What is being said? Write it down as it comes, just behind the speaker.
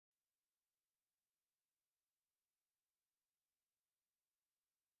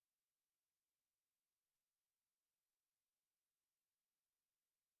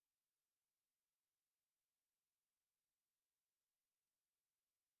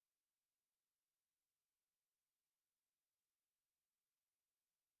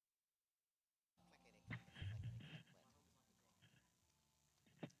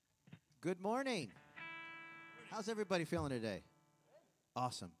Good morning. How's everybody feeling today?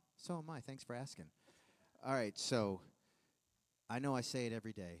 Awesome. So am I. Thanks for asking. All right, so I know I say it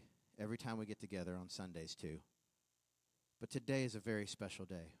every day, every time we get together on Sundays too. But today is a very special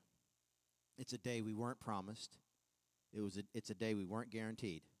day. It's a day we weren't promised. It's a day we weren't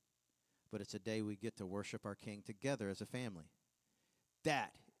guaranteed. But it's a day we get to worship our King together as a family.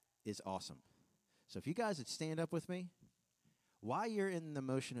 That is awesome. So if you guys would stand up with me, while you're in the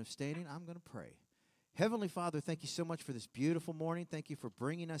motion of standing, I'm going to pray. Heavenly Father, thank you so much for this beautiful morning. Thank you for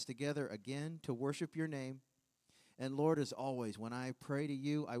bringing us together again to worship your name. And Lord, as always, when I pray to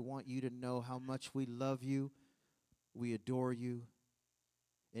you, I want you to know how much we love you, we adore you,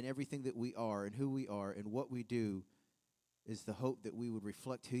 and everything that we are and who we are and what we do is the hope that we would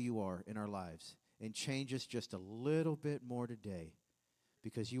reflect who you are in our lives and change us just a little bit more today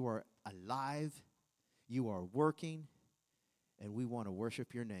because you are alive, you are working, and we want to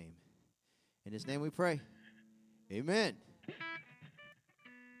worship your name. In his name we pray. Amen.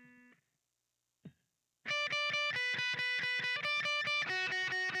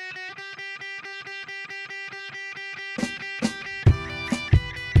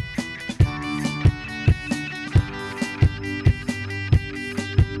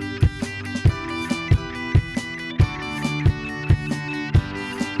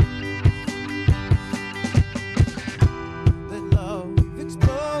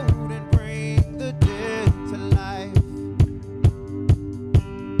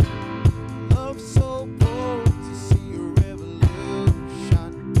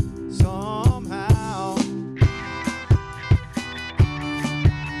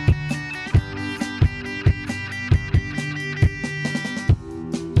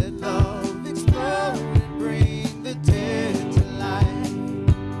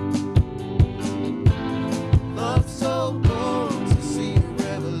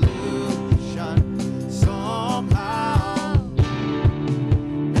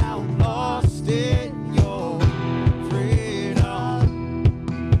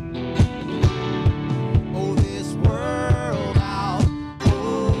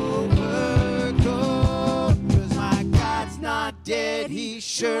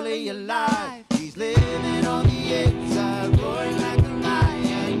 Surely alive, he's living on the inside, roaring like a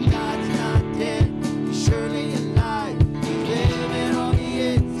lion. God's not dead, he's surely alive, he's living on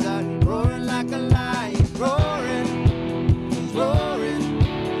the inside, roaring like a lion, roaring, he's roaring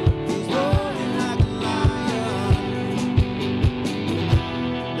like a lion.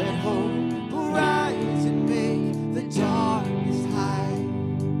 Let hope arise and make the darkness hide.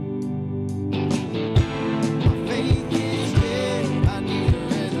 My faith is dead, I need a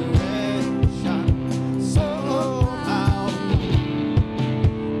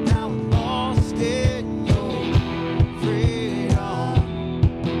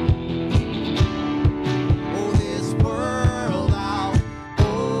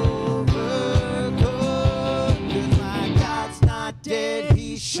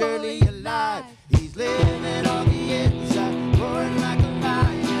surely alive, he's living on the inside, roaring like a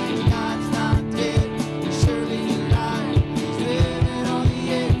lion. God's not dead, he's surely alive, he's living on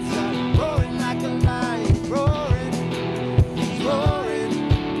the inside, roaring like a lion, roaring, he's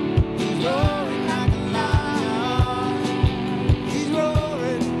roaring like a lion, he's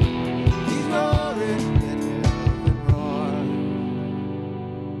roaring, let heaven roar,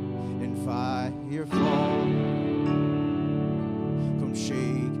 and fire fall.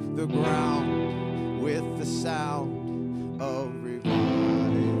 Shake the ground with the sound of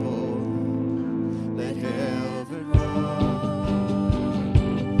revival. Let heaven roar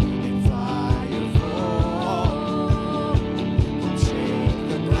and fire fall. Shake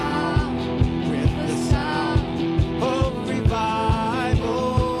the ground with the sound of revival.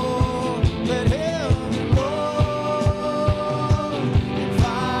 Let heaven roar and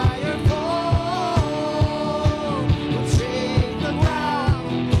fire fall. Shake the ground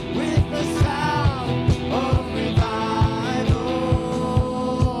with the sound of revival.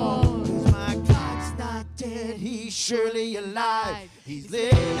 'Cause my God's not dead, he's surely alive. He's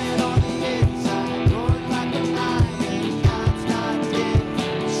living on the inside, roaring like a lion. God's not dead,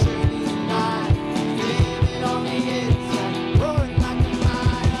 he's surely alive. He's living on the inside, roaring like a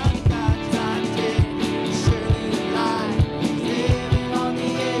lion. God's not dead, he's surely alive. He's living on the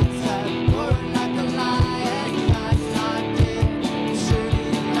inside, roaring like a lion. God's not dead, he's surely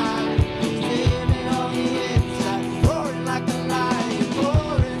alive. He's living on the inside, roaring like a lion,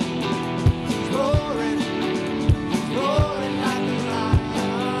 roaring. He's roaring like a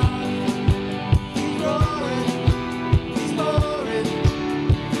lion.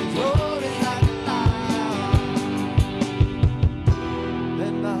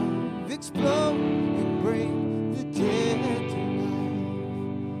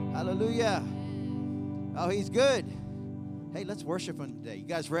 Hallelujah. Oh, he's good. Hey, let's worship him today. You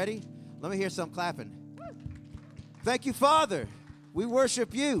guys ready? Let me hear some clapping. Thank you, Father. We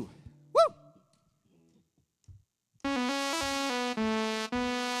worship you. Woo!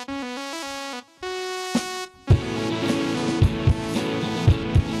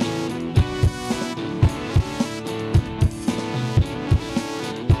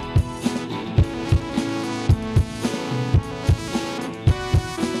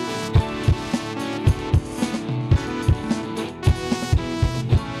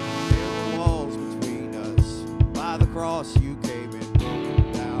 You came and broke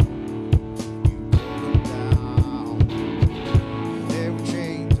them down. You broke them down. There were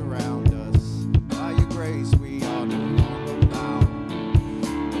chains around us. By your grace, we are no longer bound.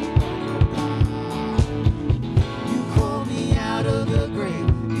 You called me out of the grave.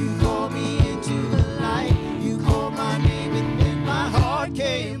 You called me into the light. You called my name and then my heart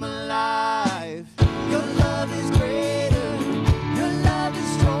came alive. Your love is greater. Your love is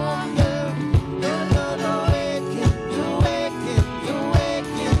stronger. Your love awakens, awakens,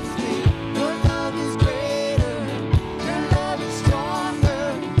 awakens me. Your love is greater. Your love is stronger.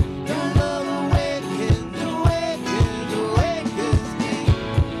 Your love awakens, awakens, awakens me.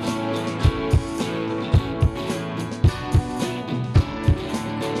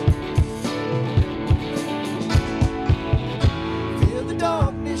 Feel the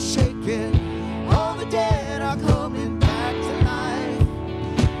darkness shaking. All the dead are coming back to life.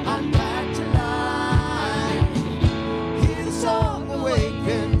 I'm back to life. Hear the song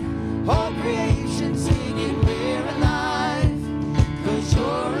awaken. All creation singing, we're alive. 'Cause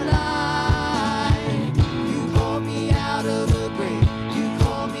you're alive. You called me out of the grave. You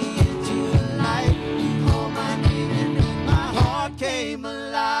called me into the light. You called my name and then my heart came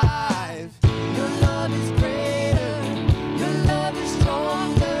alive. Your love is greater. Your love is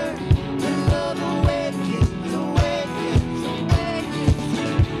stronger. Your love awakens, awakens, awakens.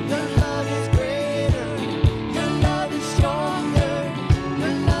 Your love is greater. Your love is stronger.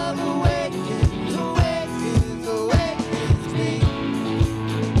 Your love awakens, awakens, awakens me.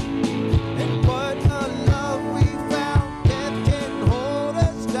 And what a love we found. Death can hold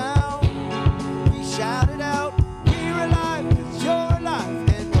us down. We shouted out, we're alive 'cause you're alive.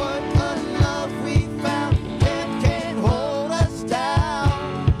 And what a love we found. Death can't hold us down.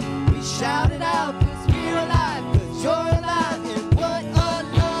 We shouted out 'cause we're alive 'cause you're alive. And what a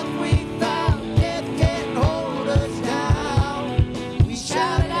love we found. Death can't hold us down. We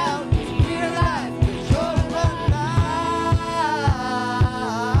shouted out 'cause we're alive 'cause you're alive.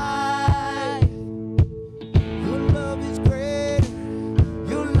 Your love is greater.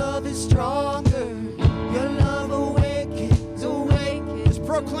 Your love is stronger. Your love awakens, awakens. Just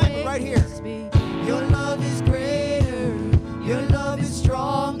proclaim it right here. Your love is greater. Your love is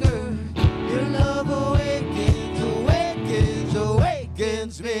stronger. Your love awakens, awakens,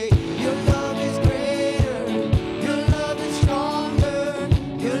 awakens me. Your love is greater. Your love is stronger.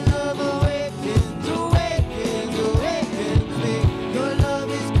 Your love awakens, awakens, awakens me. Your love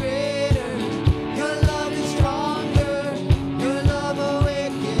is greater. Your love is stronger. Your love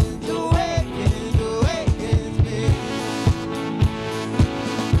awakens, awakens, awakens me.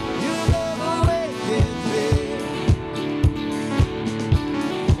 Your love awakens me.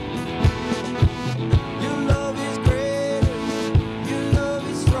 Your love is greater. Your love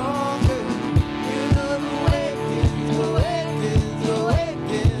is stronger. Your love awakens, awakens,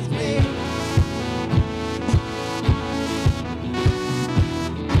 awakens me.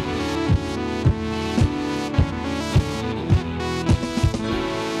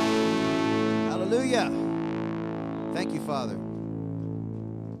 Hallelujah. Thank you, Father.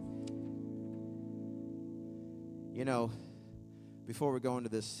 You know, before we go into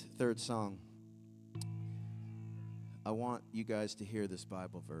this third song, I want you guys to hear this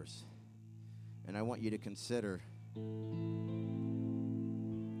Bible verse. And I want you to consider,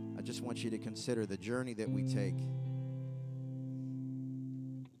 I just want you to consider the journey that we take.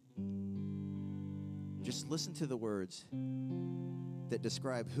 Just listen to the words that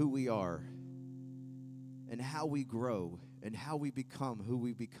describe who we are and how we grow and how we become who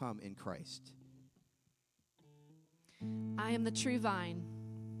we become in Christ. I am the true vine,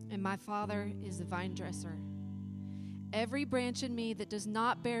 and my Father is the vine dresser. Every branch in me that does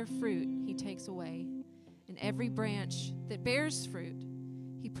not bear fruit, he takes away. And every branch that bears fruit,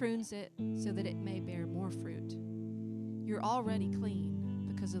 he prunes it so that it may bear more fruit. You're already clean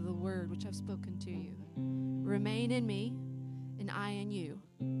because of the word which I've spoken to you. Remain in me, and I in you.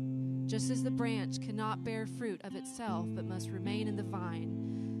 Just as the branch cannot bear fruit of itself, but must remain in the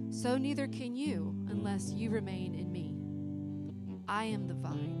vine, so neither can you unless you remain in me. I am the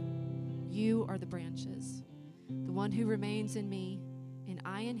vine, You are the branches. The one who remains in me, and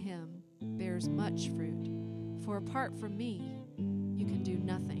I in him, bears much fruit. For apart from me, you can do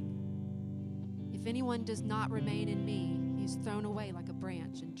nothing. If anyone does not remain in me, he is thrown away like a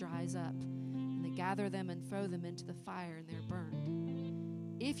branch and dries up, and they gather them and throw them into the fire, and they are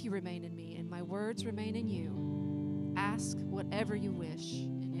burned. If you remain in me, and my words remain in you, ask whatever you wish,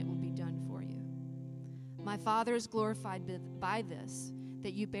 and it will be done for you. My Father is glorified by this,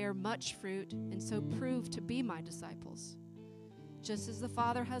 that you bear much fruit, and so prove to be my disciples. Just as the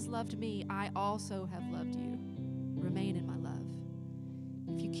Father has loved me, I also have loved you. Remain in my love.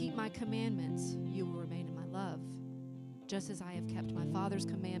 If you keep my commandments, you will remain in my love, just as I have kept my Father's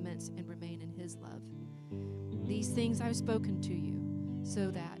commandments and remain in his love. These things I have spoken to you, so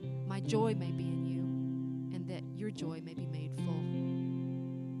that my joy may be in you, and that your joy may be made full.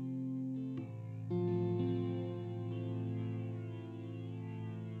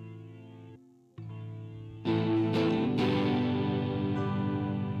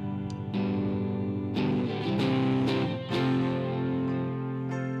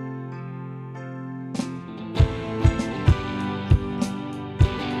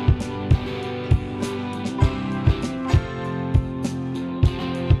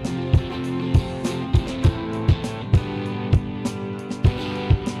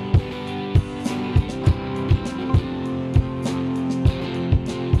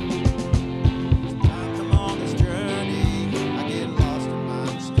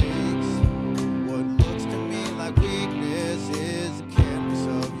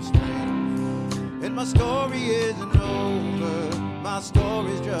 My story isn't over, my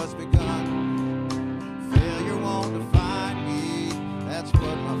story's just begun. Failure won't define me, that's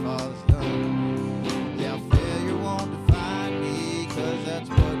what my Father's done. Yeah, failure won't define me, 'cause that's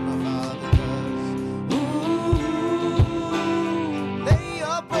what my Father does. Ooh, lay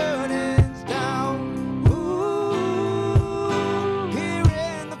your burdens down. Ooh, here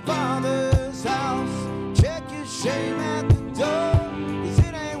in the Father's house, check your shame at the door, 'cause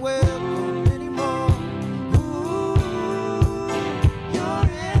it ain't welcome.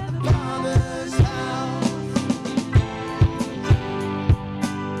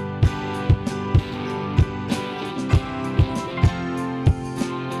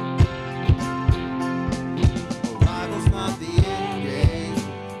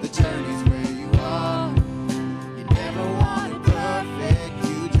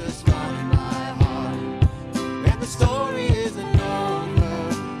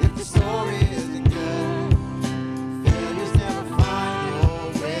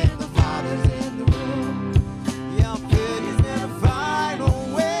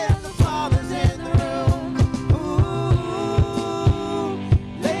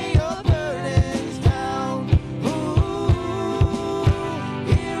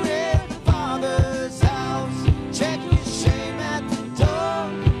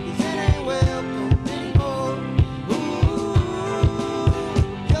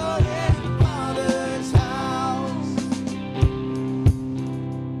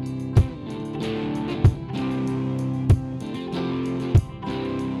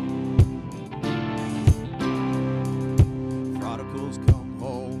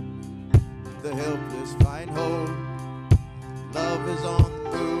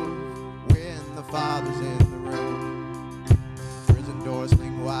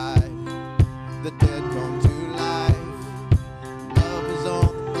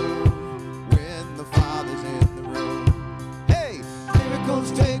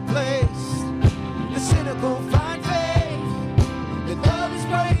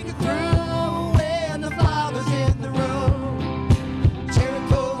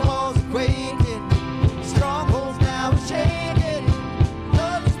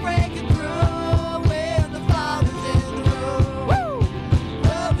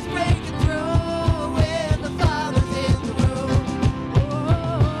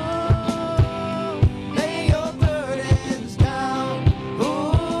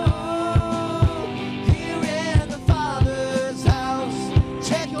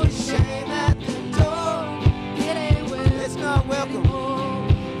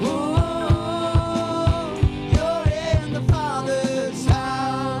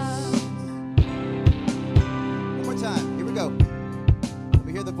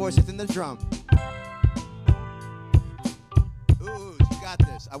 Drum. Oohs, you got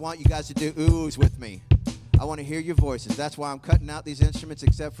this. I want you guys to do oohs with me. I want to hear your voices. That's why I'm cutting out these instruments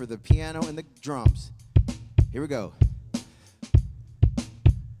except for the piano and the drums. Here we go.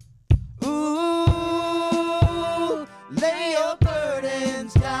 Ooh, lay your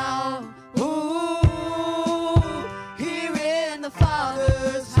burdens down. Ooh, here in the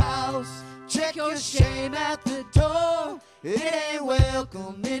Father's house. house. Check your shame at the door. It ain't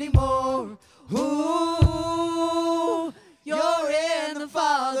welcome anymore. Ooh, you're in the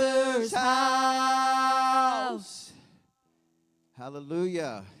Father's house.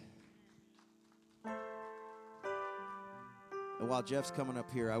 Hallelujah. And while Jeff's coming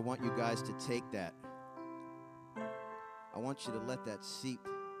up here, I want you guys to take that. I want you to let that seep.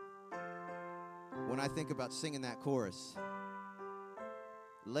 When I think about singing that chorus,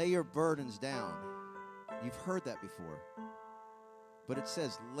 lay your burdens down. You've heard that before. But it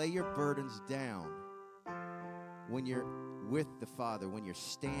says, lay your burdens down when you're with the Father, when you're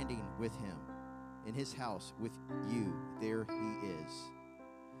standing with Him in His house with you. There He is.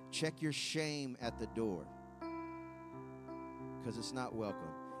 Check your shame at the door, because it's not welcome.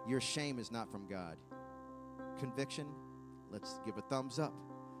 Your shame is not from God. Conviction, let's give a thumbs up.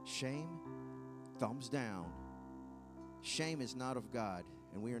 Shame, thumbs down. Shame is not of God,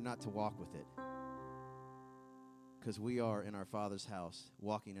 and we are not to walk with it, because we are in our Father's house,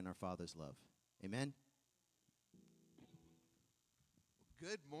 walking in our Father's love. Amen?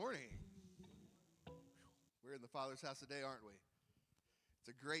 Good morning. We're in the Father's house today, aren't we? It's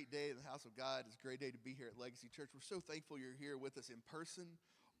a great day in the house of God. It's a great day to be here at Legacy Church. We're so thankful you're here with us in person,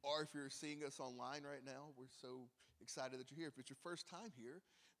 or if you're seeing us online right now, we're so excited that you're here. If it's your first time here,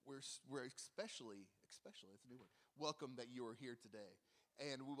 we're especially, it's a new word, welcome that you are here today.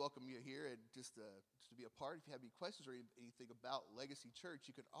 And we welcome you here and just to be a part. If you have any questions or anything about Legacy Church,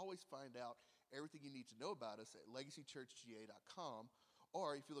 you can always find out everything you need to know about us at legacychurchga.com.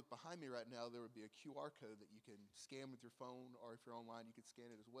 Or if you look behind me right now, there would be a QR code that you can scan with your phone, or if you're online, you can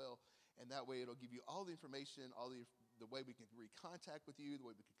scan it as well. And that way it'll give you all the information, all the way we can recontact with you, the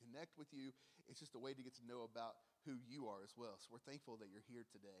way we can connect with you. It's just a way to get to know about who you are as well. So we're thankful that you're here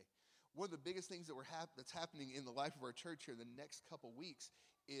today. One of the biggest things that that's happening in the life of our church here in the next couple weeks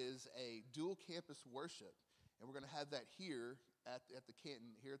is a dual campus worship. And we're going to have that here at the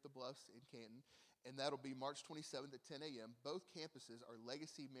Canton, here at the Bluffs in Canton. And that'll be March 27th at 10 a.m. Both campuses, our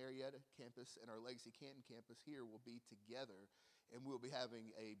Legacy Marietta campus and our Legacy Canton campus here, will be together. And we'll be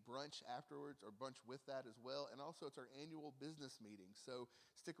having a brunch afterwards, or brunch with that as well. And also it's our annual business meeting. So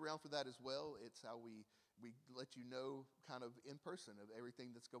stick around for that as well. It's how we let you know kind of in person of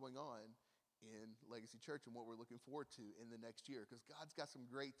everything that's going on in Legacy Church and what we're looking forward to in the next year. Because God's got some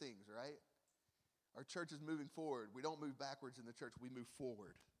great things, right? Our church is moving forward. We don't move backwards in the church. We move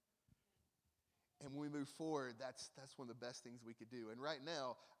forward. And when we move forward, that's one of the best things we could do. And right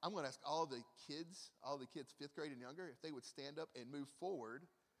now, I'm going to ask all the kids 5th grade and younger, if they would stand up and move forward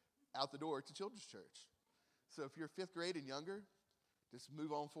out the door to Children's Church. So if you're 5th grade and younger, just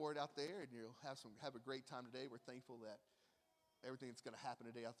move on forward out there, and you'll have a great time today. We're thankful that everything that's going to happen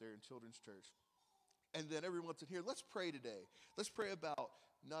today out there in Children's Church. And then everyone's in here, let's pray today. Let's pray about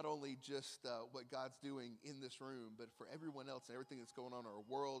not only just what God's doing in this room, but for everyone else and everything that's going on in our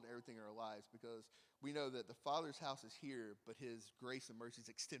world, everything in our lives, because we know that the Father's house is here, but His grace and mercies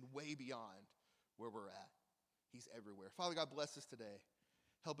extend way beyond where we're at. He's everywhere. Father God, bless us today.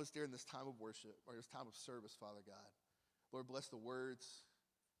 Help us during this time of worship, or this time of service, Father God. Lord, bless the words.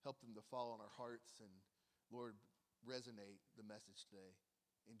 Help them to fall on our hearts, and Lord, resonate the message today.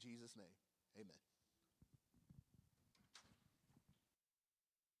 In Jesus' name, amen.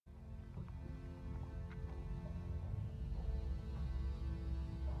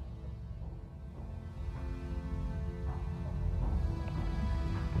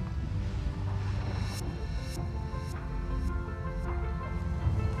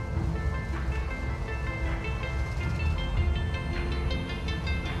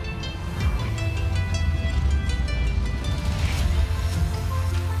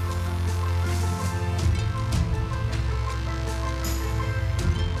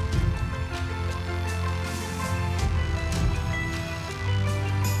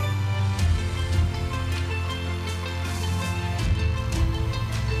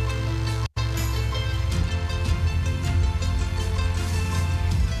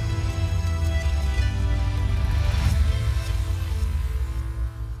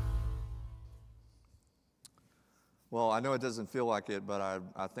 Well, I know it doesn't feel like it, but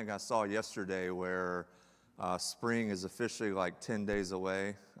I think I saw yesterday where spring is officially like 10 days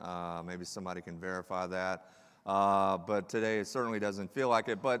away. Maybe somebody can verify that. But today it certainly doesn't feel like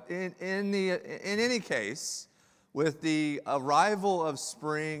it. But in any case, with the arrival of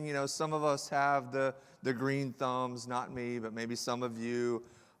spring, you know, some of us have the green thumbs, not me, but maybe some of you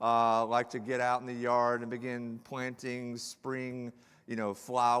like to get out in the yard and begin planting spring, you know,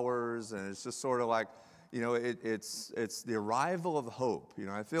 flowers, and it's just sort of like, you know, it's the arrival of hope. You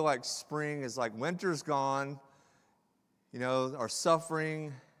know, I feel like spring is like winter's gone. You know, our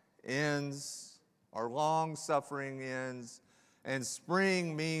suffering ends, our long suffering ends, and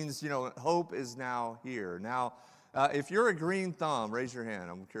spring means, hope is now here. Now, if you're a green thumb, raise your hand.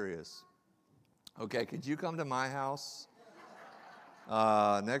 I'm curious. Okay, could you come to my house?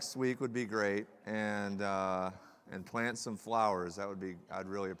 Next week would be great, and plant some flowers. I'd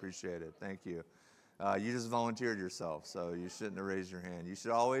really appreciate it. Thank you. You just volunteered yourself, so you shouldn't have raised your hand. You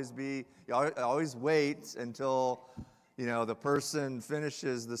should always wait until, the person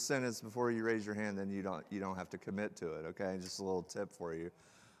finishes the sentence before you raise your hand. Then you don't have to commit to it. Okay, just a little tip for you.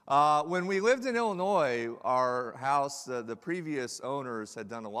 When we lived in Illinois, our house, the previous owners had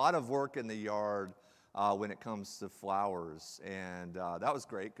done a lot of work in the yard when it comes to flowers, and that was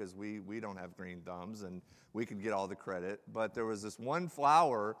great because we don't have green thumbs and we could get all the credit. But there was this one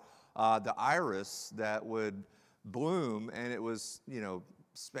flower, the iris, that would bloom, and it was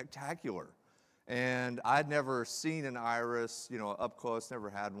spectacular. And I'd never seen an iris up close, never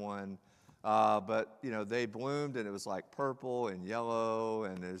had one. But they bloomed, and it was like purple and yellow,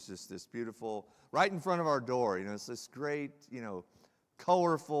 and it was just this beautiful, right in front of our door. It's this great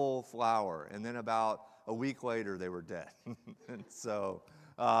colorful flower. And then about a week later, they were dead. And so,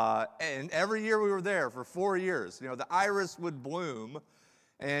 and every year we were there for 4 years. The iris would bloom,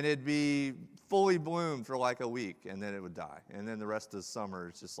 and it'd be fully bloomed for like a week, and then it would die. And then the rest of the summer,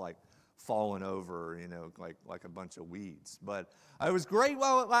 it's just like falling over, like a bunch of weeds. But it was great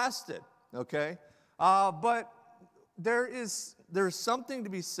while it lasted. Okay, but there's something to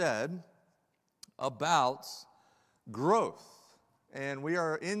be said about growth. And we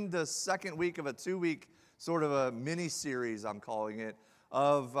are in the second week of a 2-week sort of a mini-series, I'm calling it,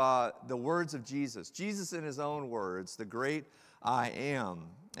 of the words of Jesus. Jesus in his own words, the great I am.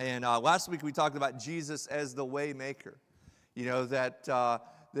 And last week we talked about Jesus as the way maker. That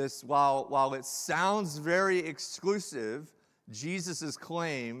this, while it sounds very exclusive, Jesus'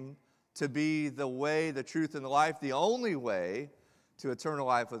 claim to be the way, the truth, and the life, the only way to eternal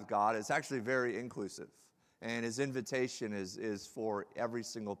life with God, is actually very inclusive. And his invitation is for every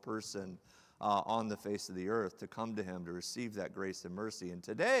single person on the face of the earth to come to him to receive that grace and mercy. And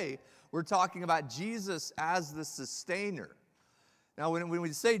today, we're talking about Jesus as the sustainer. Now, when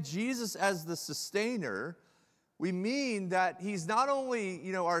we say Jesus as the sustainer, we mean that he's not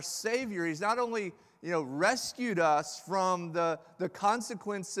only, our Savior, he's not only, rescued us from the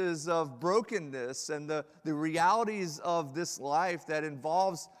consequences of brokenness and the realities of this life that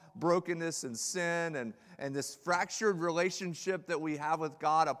involves brokenness and sin and this fractured relationship that we have with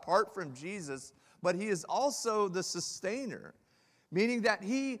God apart from Jesus, but he is also the sustainer, meaning that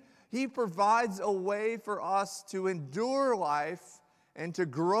he provides a way for us to endure life and to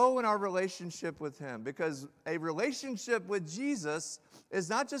grow in our relationship with him, because a relationship with Jesus is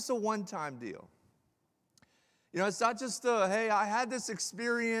not just a one-time deal. It's not just hey, I had this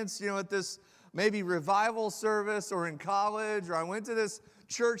experience, at this maybe revival service or in college, or I went to this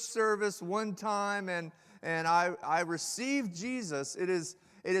church service one time and I received Jesus. It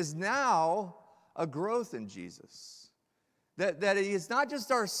is now a growth in Jesus. That he is not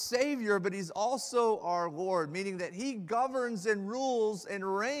just our Savior, but he's also our Lord, meaning that he governs and rules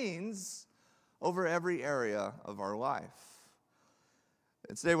and reigns over every area of our life.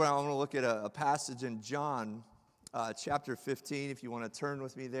 And today I want to look at a passage in John chapter 15. If you want to turn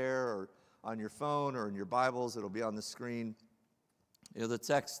with me there, or on your phone or in your Bibles, it'll be on the screen. The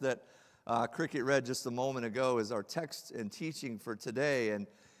text that Cricket read just a moment ago is our text and teaching for today.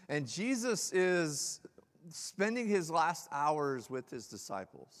 And Jesus is spending his last hours with his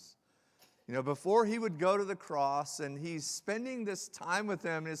disciples. Before he would go to the cross, and he's spending this time with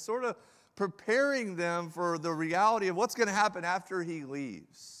them and is sort of preparing them for the reality of what's going to happen after he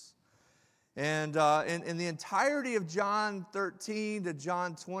leaves. And in the entirety of John 13 to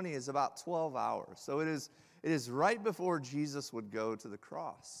John 20 is about 12 hours. So it is right before Jesus would go to the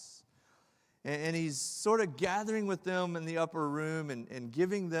cross. And he's sort of gathering with them in the upper room and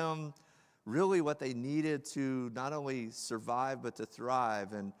giving them really what they needed to not only survive but to thrive.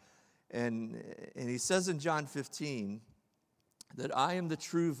 And he says in John 15 that I am the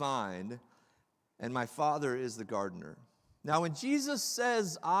true vine and my Father is the gardener. Now, when Jesus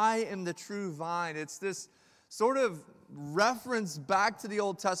says, I am the true vine, it's this sort of reference back to the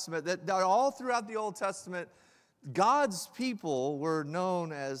Old Testament, that all throughout the Old Testament, God's people were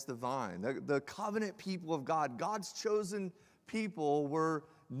known as the vine. The covenant people of God, God's chosen people, were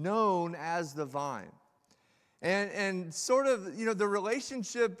known as the vine. And sort of, the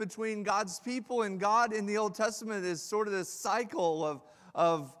relationship between God's people and God in the Old Testament is sort of this cycle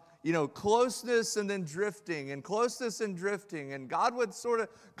of closeness and then drifting, and closeness and drifting. And God would sort of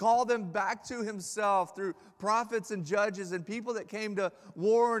call them back to himself through prophets and judges and people that came to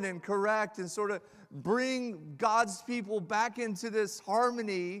warn and correct and sort of bring God's people back into this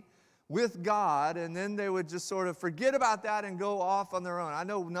harmony with God. And then they would just sort of forget about that and go off on their own. I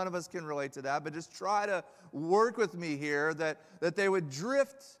know none of us can relate to that, but just try to work with me here that they would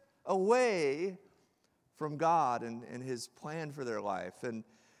drift away from God and his plan for their life.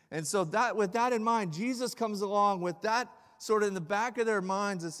 And so that, with that in mind, Jesus comes along with that sort of in the back of their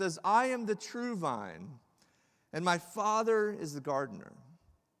minds. It says, I am the true vine, and my Father is the gardener.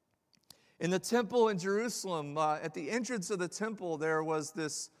 In the temple in Jerusalem, at the entrance of the temple, there was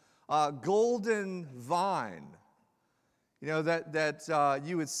this golden vine, that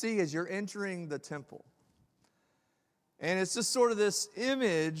you would see as you're entering the temple. And it's just sort of this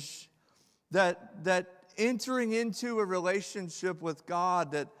image that entering into a relationship with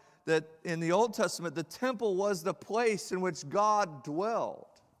God, that in the Old Testament, the temple was the place in which God dwelled.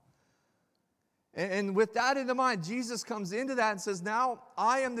 And with that in mind, Jesus comes into that and says, now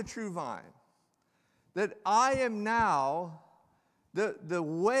I am the true vine. That I am now the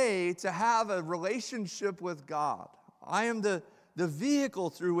way to have a relationship with God. I am the vehicle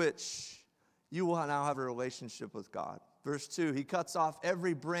through which you will now have a relationship with God. Verse 2, he cuts off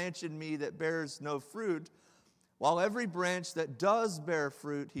every branch in me that bears no fruit, while every branch that does bear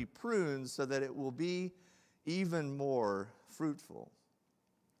fruit, he prunes so that it will be even more fruitful.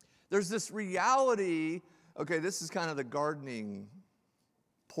 There's this reality, okay, this is kind of the gardening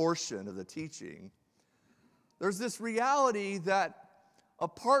portion of the teaching. There's this reality that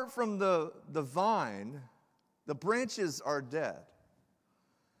apart from the vine, the branches are dead.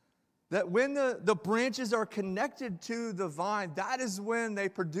 That when the branches are connected to the vine, that is when they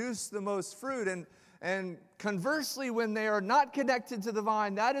produce the most fruit. And conversely, when they are not connected to the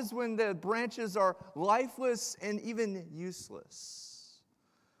vine, that is when the branches are lifeless and even useless.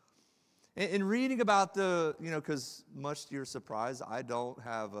 In reading about because much to your surprise,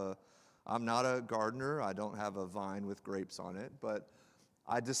 I'm not a gardener. I don't have a vine with grapes on it. But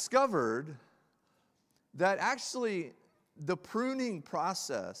I discovered that actually the pruning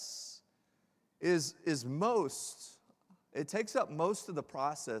process it takes up most of the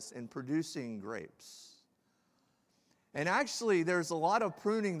process in producing grapes. And actually, there's a lot of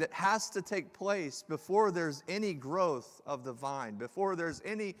pruning that has to take place before there's any growth of the vine, before there's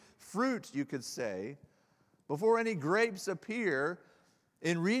any fruit, you could say, before any grapes appear.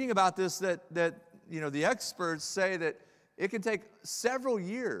 In reading about this, that the experts say that it can take several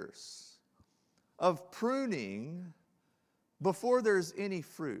years of pruning before there's any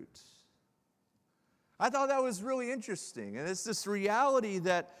fruit. I thought that was really interesting. And it's this reality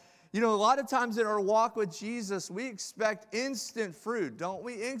that, a lot of times in our walk with Jesus, we expect instant fruit, don't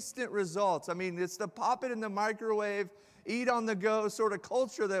we? Instant results. I mean, it's the pop it in the microwave, eat on the go sort of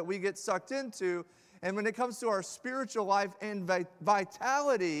culture that we get sucked into. And when it comes to our spiritual life and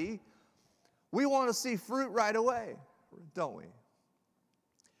vitality, we want to see fruit right away, don't we?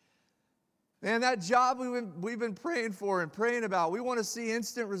 And that job we've been praying for and praying about, we want to see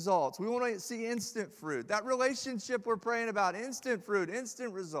instant results. We want to see instant fruit. That relationship we're praying about, instant fruit,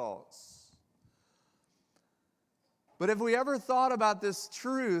 instant results. But have we ever thought about this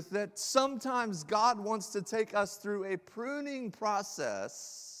truth that sometimes God wants to take us through a pruning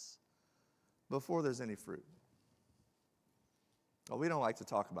process before there's any fruit? Well, we don't like to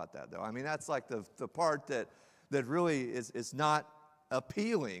talk about that, though. I mean, that's like the part that really is not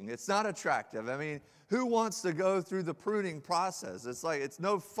appealing. It's not attractive. I mean, who wants to go through the pruning process? It's like, it's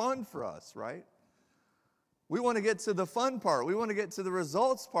no fun for us, right? We want to get to the fun part. We want to get to the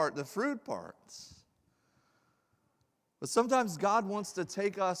results part, the fruit parts. But sometimes God wants to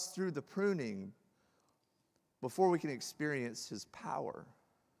take us through the pruning before we can experience his power.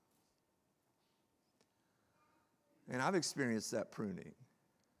 And I've experienced that pruning.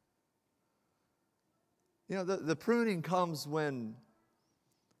 The pruning comes when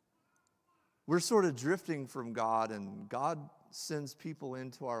we're sort of drifting from God, and God sends people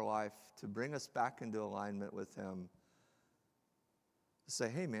into our life to bring us back into alignment with him. To say,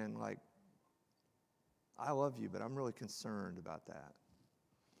 hey man, I love you, but I'm really concerned about that.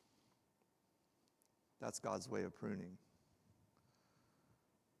 That's God's way of pruning.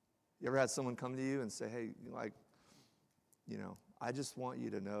 You ever had someone come to you and say, hey, I just want you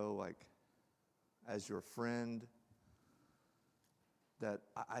to know, as your friend, that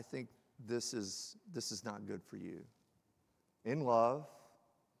I think this is not good for you. In love,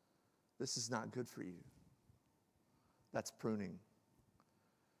 this is not good for you. That's pruning.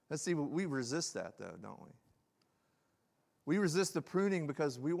 Let's see, we resist that, though, don't we? We resist the pruning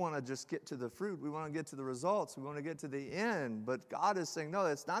because we want to just get to the fruit. We want to get to the results. We want to get to the end. But God is saying, no,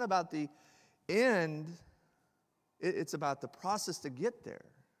 it's not about the end. It's about the process to get there.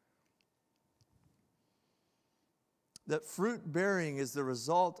 That fruit bearing is the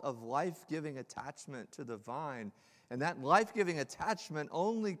result of life-giving attachment to the vine. And that life-giving attachment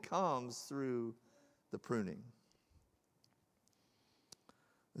only comes through the pruning.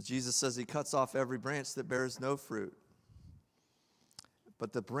 Jesus says he cuts off every branch that bears no fruit.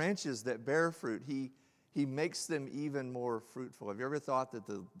 But the branches that bear fruit, he makes them even more fruitful. Have you ever thought that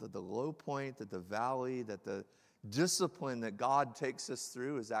the low point, that the valley, that the discipline that God takes us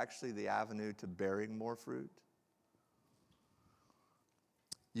through is actually the avenue to bearing more fruit?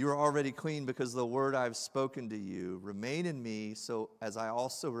 You are already clean because of the word I have spoken to you. Remain in me, so as I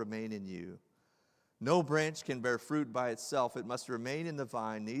also remain in you. No branch can bear fruit by itself. It must remain in the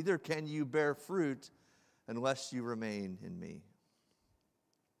vine. Neither can you bear fruit unless you remain in me.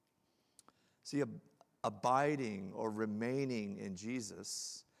 See, abiding or remaining in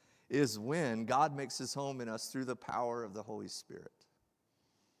Jesus is when God makes his home in us through the power of the Holy Spirit.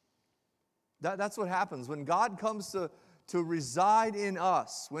 That's what happens. When God comes to reside in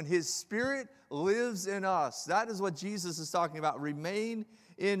us, when his Spirit lives in us, that is what Jesus is talking about. Remain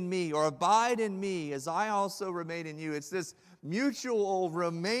in me, or abide in me as I also remain in you. It's this mutual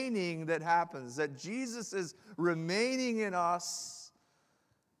remaining that happens, that Jesus is remaining in us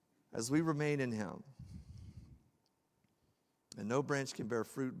as we remain in him. And no branch can bear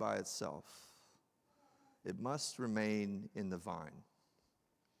fruit by itself. It must remain in the vine.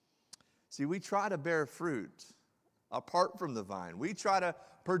 See, we try to bear fruit apart from the vine. We try to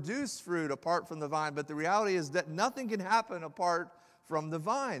produce fruit apart from the vine, but the reality is that nothing can happen apart from the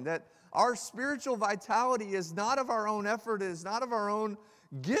vine. That our spiritual vitality is not of our own effort, it is not of our own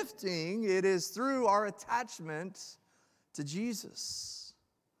gifting, it is through our attachment to Jesus.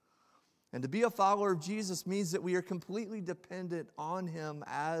 And to be a follower of Jesus means that we are completely dependent on him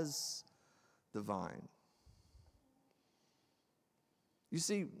as the vine. You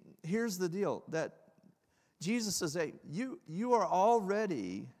see, here's the deal, that Jesus says, hey, you are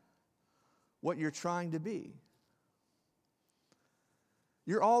already what you're trying to be.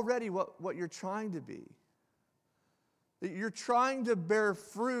 You're already what you're trying to be. You're trying to bear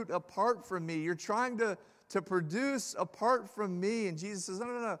fruit apart from me. You're trying to produce apart from me. And Jesus says,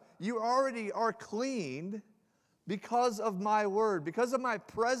 no. You already are cleaned because of my word, because of my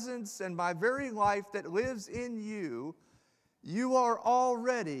presence and my very life that lives in you. You are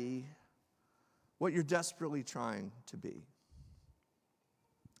already what you're desperately trying to be.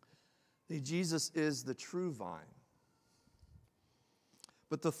 Jesus is the true vine.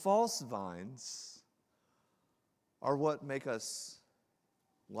 But the false vines are what make us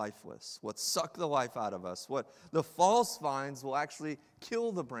lifeless, what suck the life out of us. What the false vines will actually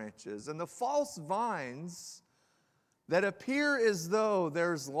kill the branches. And the false vines that appear as though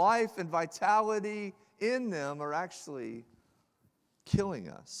there's life and vitality in them are actually killing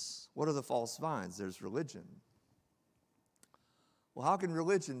us. What are the false vines? There's religion. Well, how can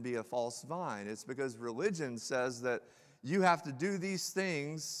religion be a false vine? It's because religion says that you have to do these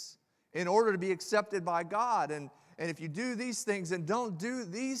things in order to be accepted by God. And if you do these things and don't do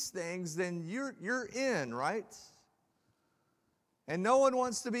these things, then you're in, right? And no one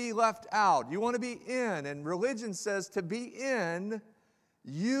wants to be left out. You want to be in. And religion says to be in,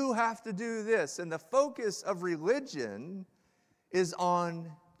 you have to do this. And the focus of religion is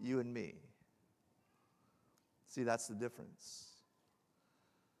on you and me. See, that's the difference.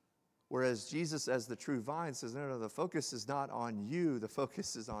 Whereas Jesus, as the true vine, says, no, the focus is not on you. The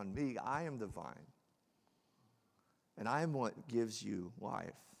focus is on me. I am the vine. And I am what gives you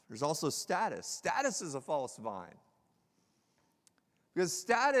life. There's also status. Status is a false vine. Because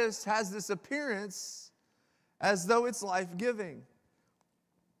status has this appearance as though it's life-giving.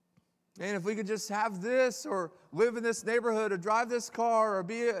 And if we could just have this, or live in this neighborhood, or drive this car, or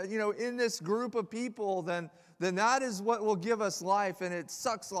be in this group of people, then that is what will give us life, and it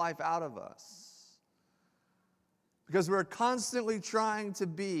sucks life out of us. Because we're constantly trying to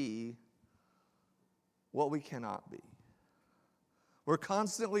be what we cannot be. We're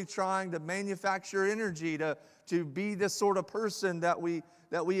constantly trying to manufacture energy to be this sort of person that we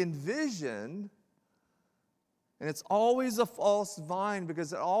envision. And it's always a false vine,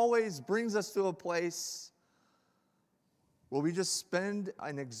 because it always brings us to a place where we just spend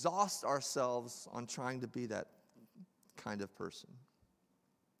and exhaust ourselves on trying to be that kind of person.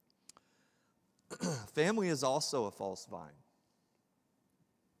 Family is also a false vine.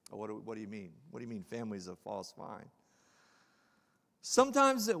 What do you mean? What do you mean family is a false vine?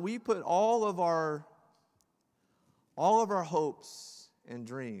 Sometimes that we put all of our all of our hopes and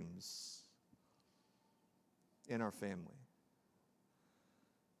dreams in our family.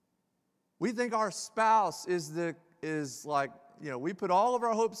 We think our spouse is like, we put all of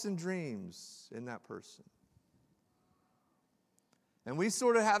our hopes and dreams in that person. And we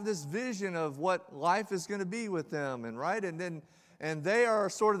sort of have this vision of what life is going to be with them, and they are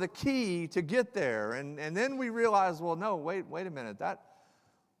sort of the key to get there. And then we realize, well, no, wait a minute.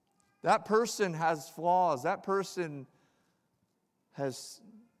 That person has flaws. That person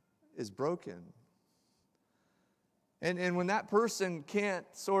is broken. And when that person can't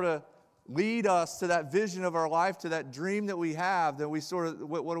sort of lead us to that vision of our life, to that dream that we have, then we sort of,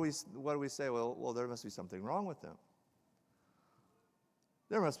 what do we say? Well, there must be something wrong with them.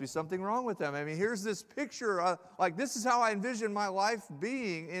 There must be something wrong with them. I mean, here's this picture, like this is how I envision my life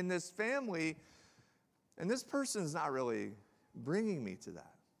being in this family, and this person's not really bringing me to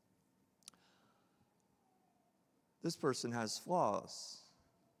that. This person has flaws.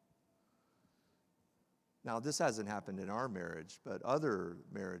 Now, this hasn't happened in our marriage, but other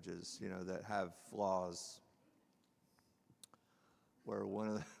marriages, that have flaws, where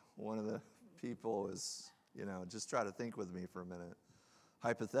one of the people is, just try to think with me for a minute.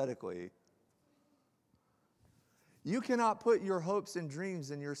 Hypothetically, you cannot put your hopes and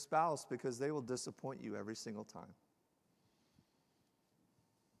dreams in your spouse because they will disappoint you every single time.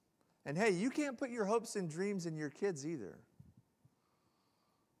 And hey, you can't put your hopes and dreams in your kids either.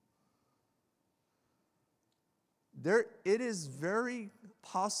 It is very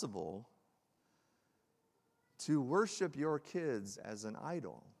possible to worship your kids as an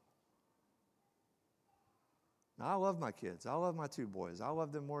idol. Now, I love my kids. I love my two boys. I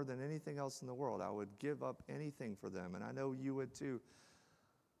love them more than anything else in the world. I would give up anything for them, and I know you would too.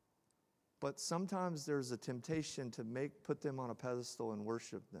 But sometimes there's a temptation to put them on a pedestal and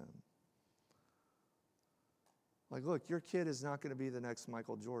worship them. Like, look, your kid is not going to be the next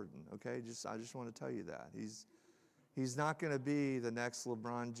Michael Jordan, okay? I just want to tell you that. He's not going to be the next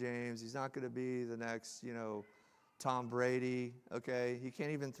LeBron James. He's not going to be the next, Tom Brady, okay? He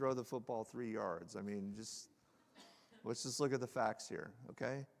can't even throw the football 3 yards. I mean, let's just look at the facts here,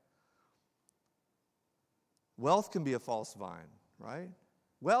 okay? Wealth can be a false vine, right?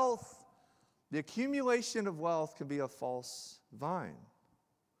 The accumulation of wealth can be a false vine.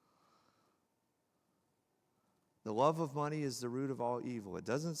 The love of money is the root of all evil. It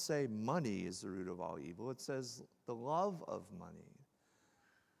doesn't say money is the root of all evil. It says the love of money.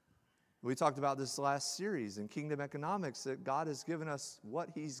 We talked about this last series in Kingdom Economics, that God has given us what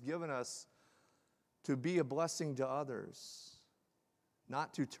He's given us to be a blessing to others,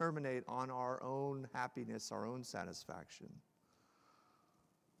 not to terminate on our own happiness, our own satisfaction.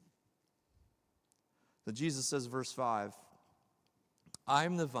 So Jesus says, verse 5, I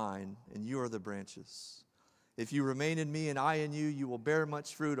am the vine and you are the branches. If you remain in me and I in you, you will bear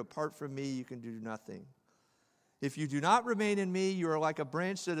much fruit. Apart from me, you can do nothing. If you do not remain in me, you are like a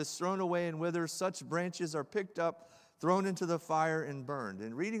branch that is thrown away and withers. Such branches are picked up, thrown into the fire, and burned.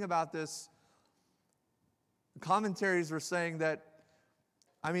 And reading about this, commentaries were saying that,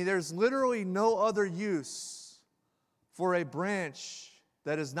 there's literally no other use for a branch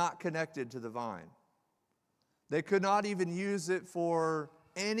that is not connected to the vine. They could not even use it for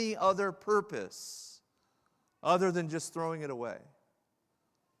any other purpose other than just throwing it away.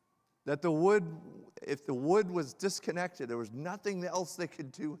 That if the wood was disconnected, there was nothing else they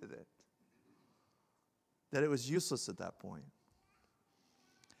could do with it. That it was useless at that point.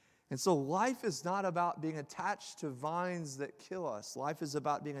 And so life is not about being attached to vines that kill us. Life is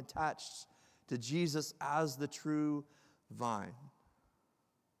about being attached to Jesus as the true vine.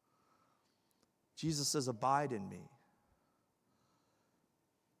 Jesus says, abide in me.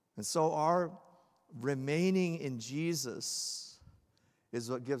 And so our remaining in Jesus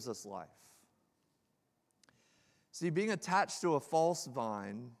is what gives us life. See, being attached to a false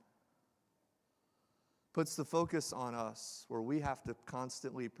vine puts the focus on us, where we have to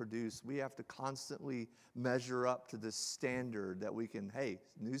constantly produce. We have to constantly measure up to this standard that we can, hey,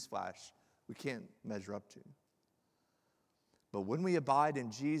 newsflash, we can't measure up to. But when we abide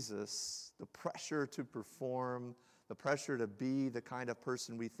in Jesus, the pressure to perform, the pressure to be the kind of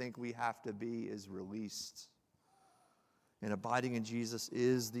person we think we have to be is released. And abiding in Jesus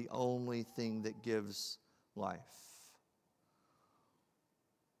is the only thing that gives life.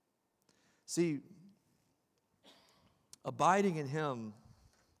 See, abiding in Him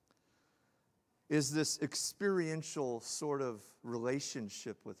is this experiential sort of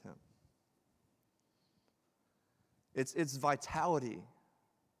relationship with Him. It's vitality.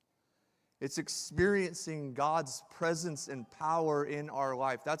 It's experiencing God's presence and power in our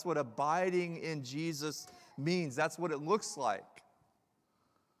life. That's what abiding in Jesus means. That's what it looks like.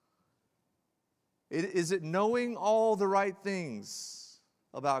 Is it knowing all the right things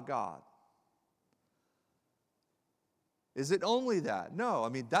about God? Is it only that? No, I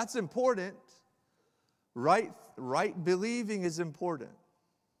mean, that's important. Right believing is important.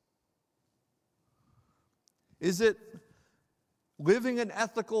 Is it living an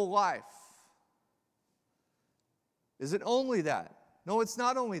ethical life? Is it only that? No, it's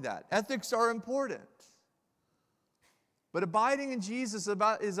not only that. Ethics are important. But abiding in Jesus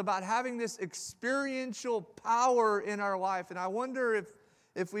is about having this experiential power in our life. And I wonder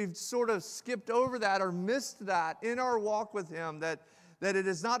if we've sort of skipped over that or missed that in our walk with Him, that it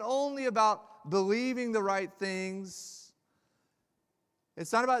is not only about believing the right things,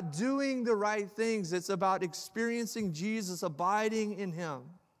 it's not about doing the right things, it's about experiencing Jesus, abiding in Him.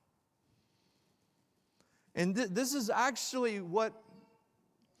 And this is actually what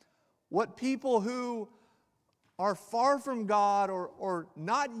people who are far from God or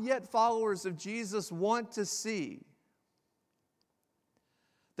not yet followers of Jesus want to see.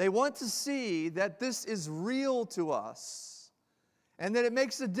 They want to see that this is real to us and that it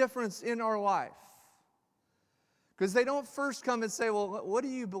makes a difference in our life. Because they don't first come and say, well, what do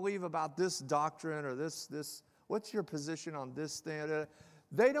you believe about this doctrine or this, what's your position on this thing?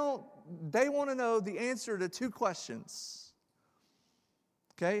 They want to know the answer to two questions.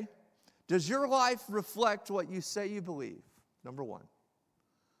 Okay? Does your life reflect what you say you believe? Number one.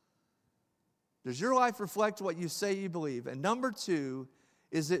 Does your life reflect what you say you believe? And number two,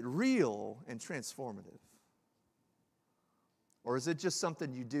 is it real and transformative? Or is it just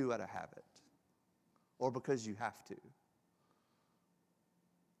something you do out of habit? Or because you have to?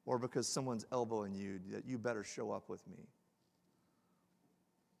 Or because someone's elbowing you that you better show up with me?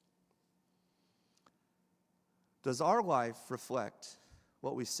 Does our life reflect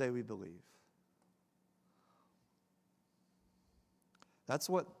what we say we believe? That's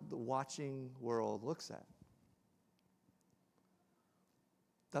what the watching world looks at.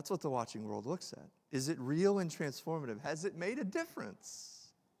 That's what the watching world looks at. Is it real and transformative? Has it made a difference?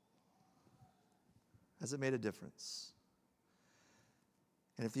 Has it made a difference?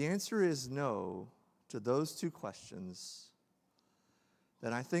 And if the answer is no to those two questions,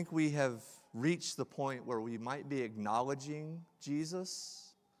 then I think we have reached the point where we might be acknowledging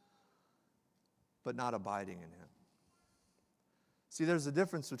Jesus, but not abiding in Him. See, there's a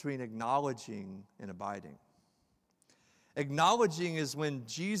difference between acknowledging and abiding. Acknowledging is when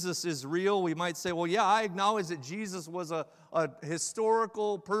Jesus is real. We might say, well, yeah, I acknowledge that Jesus was a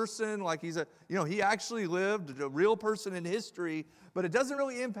historical person, like he actually lived, a real person in history, but it doesn't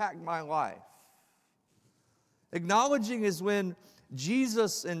really impact my life. Acknowledging is when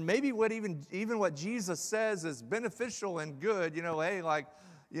Jesus, and maybe what even what Jesus says is beneficial and good, hey, like,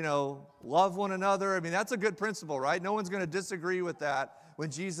 love one another. I mean, that's a good principle, right? No one's going to disagree with that. When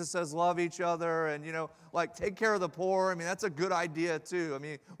Jesus says love each other and, like take care of the poor, I mean, that's a good idea too. I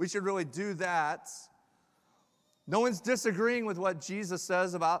mean, we should really do that. No one's disagreeing with what Jesus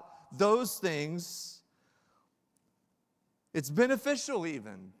says about those things. It's beneficial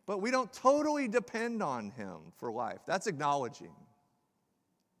even, but we don't totally depend on Him for life. That's acknowledging.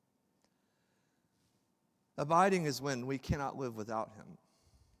 Abiding is when we cannot live without Him.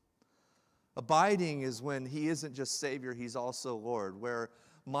 Abiding is when He isn't just Savior, He's also Lord, where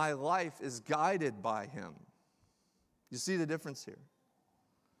my life is guided by Him. You see the difference here?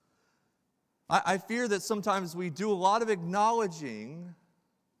 I fear that sometimes we do a lot of acknowledging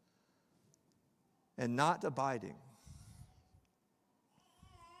and not abiding.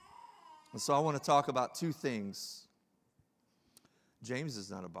 And so I want to talk about two things. James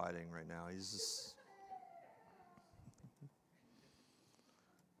is not abiding right now.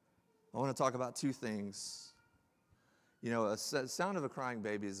 I want to talk about two things. A sound of a crying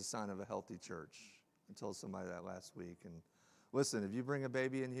baby is a sign of a healthy church. I told somebody that last week. And listen, if you bring a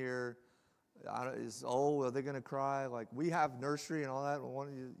baby in here, are they going to cry? Like, we have nursery and all that.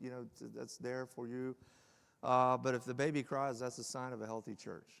 That's there for you. But if the baby cries, that's a sign of a healthy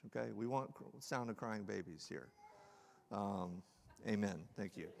church. Okay, we want sound of crying babies here. Amen.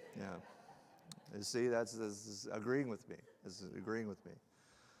 Thank you. Yeah. You see, that's agreeing with me. This is agreeing with me.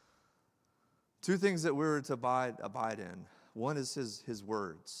 Two things that we're to abide in. One is his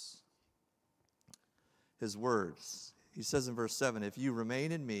words. His words. He says in verse 7, if you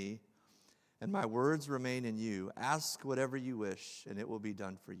remain in me and my words remain in you, ask whatever you wish and it will be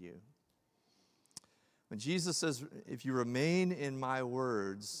done for you. When Jesus says, if you remain in my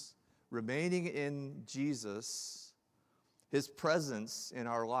words, remaining in Jesus, His presence in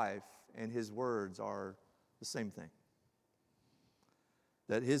our life and His words are the same thing.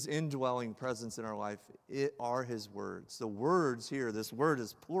 that his indwelling presence in our life are his words. The words here, this word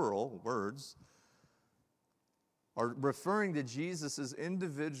is plural, words, are referring to Jesus'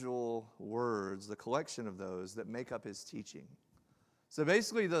 individual words, the collection of those that make up his teaching. So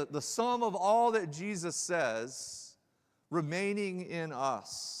basically, the sum of all that Jesus says remaining in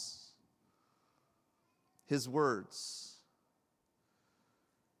us, his words.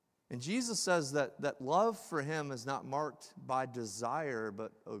 And Jesus says that love for him is not marked by desire,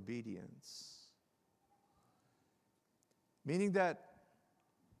 but obedience. Meaning that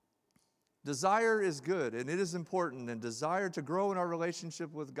desire is good, and it is important, and desire to grow in our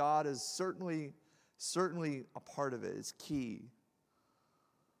relationship with God is certainly a part of it. It's key.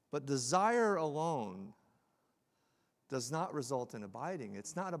 But desire alone does not result in abiding.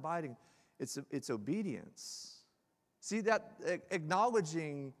 It's not abiding, it's obedience. See, that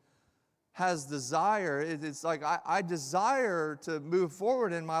acknowledging has desire. It's like I desire to move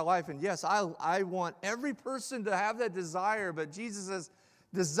forward in my life, and yes, I want every person to have that desire, but Jesus says,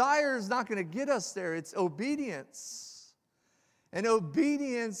 desire is not going to get us there. It's obedience. And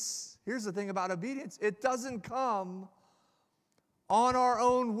obedience, here's the thing about obedience, it doesn't come on our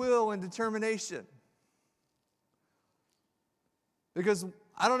own will and determination. Because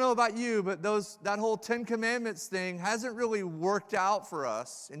I don't know about you, but that whole Ten Commandments thing hasn't really worked out for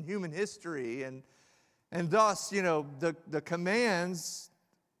us in human history. And thus, the commands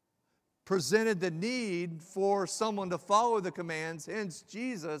presented the need for someone to follow the commands, hence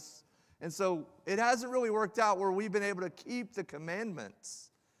Jesus. And so it hasn't really worked out where we've been able to keep the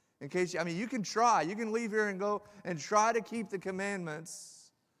commandments. You can try. You can leave here and go and try to keep the commandments.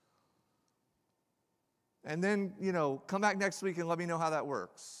 And then, come back next week and let me know how that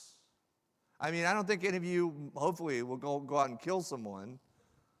works. I don't think any of you, hopefully, will go out and kill someone.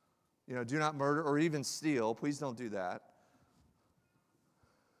 Do not murder or even steal. Please don't do that.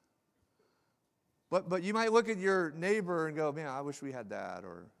 But you might look at your neighbor and go, man, I wish we had that.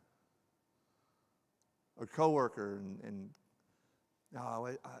 Or coworker and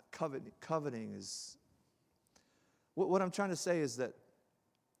coveting is... What I'm trying to say is that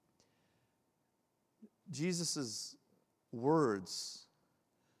Jesus' words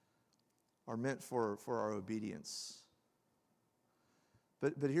are meant for our obedience.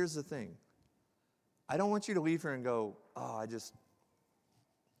 But here's the thing. I don't want you to leave here and go, I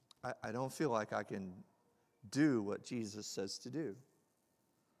don't feel like I can do what Jesus says to do.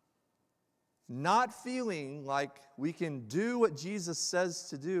 Not feeling like we can do what Jesus says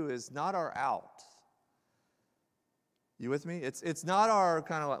to do is not our out. You with me? It's not our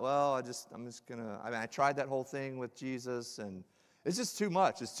kind of like, well, I tried that whole thing with Jesus, and it's just too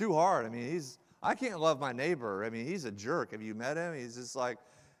much. It's too hard. I can't love my neighbor. He's a jerk. Have you met him? He's just like,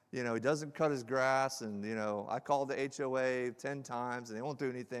 he doesn't cut his grass, and, I called the HOA 10 times, and they won't do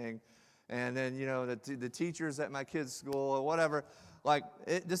anything. And then, the teachers at my kid's school or whatever,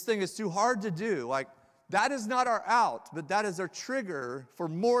 this thing is too hard to do. That is not our out, but that is our trigger for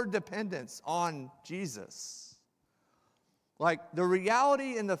more dependence on Jesus. The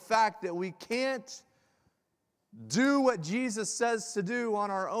reality and the fact that we can't do what Jesus says to do on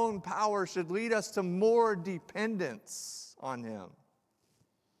our own power should lead us to more dependence on him.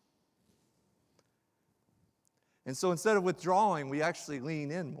 And so instead of withdrawing, we actually lean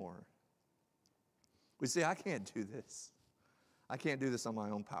in more. We say, I can't do this. I can't do this on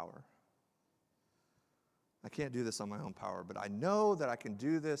my own power. I can't do this on my own power, but I know that I can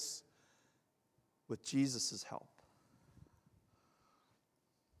do this with Jesus' help.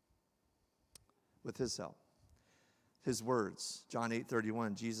 With his help. His words, John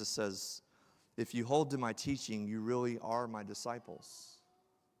 8:31, Jesus says, if you hold to my teaching, you really are my disciples.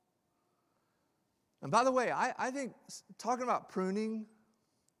 And by the way, I think, talking about pruning,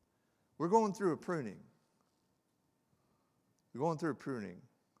 we're going through a pruning. We're going through a pruning.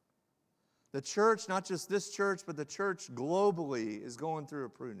 The church, not just this church, but the church globally is going through a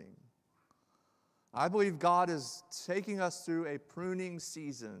pruning. I believe God is taking us through a pruning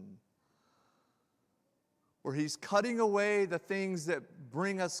season where he's cutting away the things that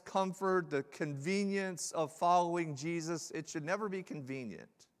bring us comfort, the convenience of following Jesus. It should never be convenient.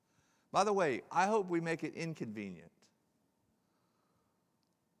 By the way, I hope we make it inconvenient.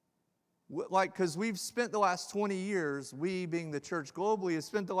 Because we've spent the last 20 years, we being the church globally, has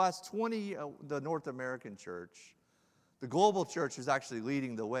spent the last 20, the North American church. The global church is actually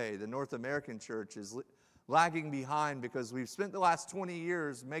leading the way. The North American church is lagging behind because we've spent the last 20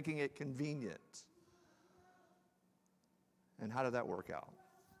 years making it convenient. And how did that work out?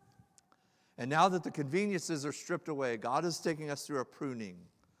 And now that the conveniences are stripped away, God is taking us through a pruning.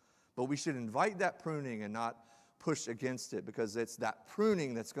 But we should invite that pruning and not push against it, because it's that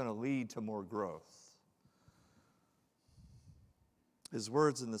pruning that's going to lead to more growth. His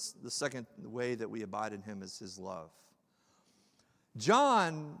words, in the second way that we abide in him, is his love.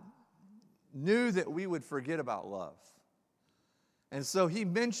 John knew that we would forget about love. And so he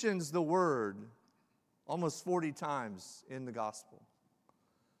mentions the word almost 40 times in the gospel.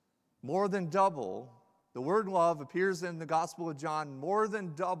 More than double. The word love appears in the Gospel of John more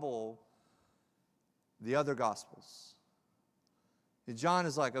than double the other Gospels. And John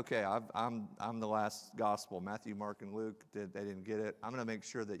is like, okay, I'm the last Gospel. Matthew, Mark, and Luke, they didn't get it. I'm going to make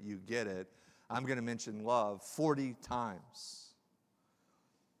sure that you get it. I'm going to mention love 40 times.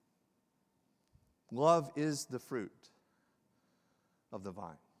 Love is the fruit of the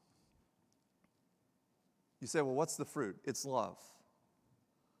vine. You say, well, what's the fruit? It's love.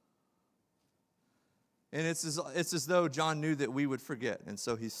 And it's as though John knew that we would forget. And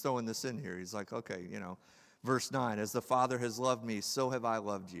so he's throwing this in here. He's like, okay, verse 9, as the Father has loved me, so have I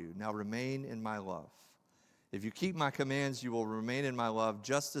loved you. Now remain in my love. If you keep my commands, you will remain in my love,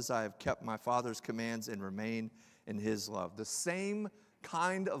 just as I have kept my Father's commands and remain in his love. The same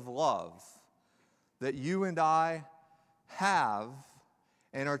kind of love that you and I have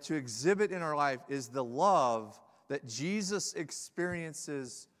and are to exhibit in our life is the love that Jesus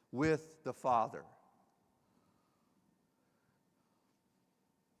experiences with the Father.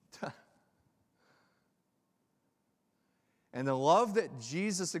 And the love that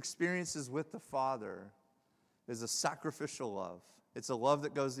Jesus experiences with the Father is a sacrificial love. It's a love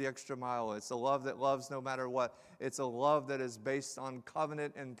that goes the extra mile. It's a love that loves no matter what. It's a love that is based on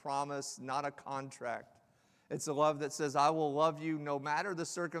covenant and promise, not a contract. It's a love that says, I will love you no matter the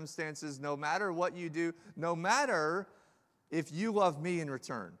circumstances, no matter what you do, no matter if you love me in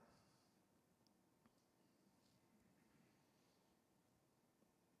return.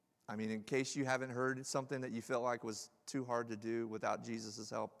 I mean, in case you haven't heard something that you felt like was too hard to do without Jesus'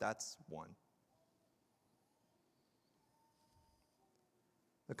 help, that's one.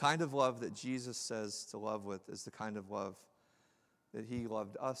 The kind of love that Jesus says to love with is the kind of love that he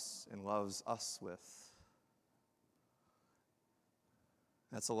loved us and loves us with.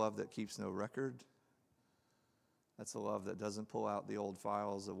 That's a love that keeps no record. That's a love that doesn't pull out the old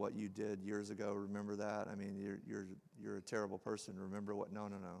files of what you did years ago. Remember that? I mean, you're a terrible person. Remember what? No.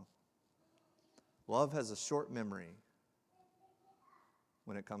 Love has a short memory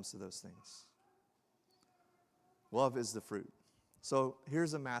when it comes to those things. Love is the fruit. So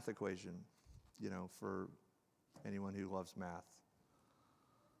here's a math equation, for anyone who loves math.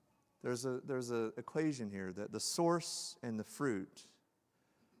 There's a equation here that the source and the fruit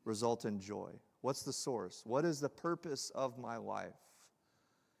result in joy. What's the source? What is the purpose of my life?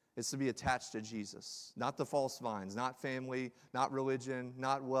 It's to be attached to Jesus, not the false vines, not family, not religion,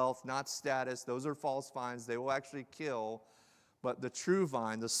 not wealth, not status. Those are false vines. They will actually kill. But the true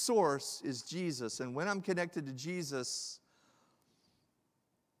vine, the source, is Jesus. And when I'm connected to Jesus,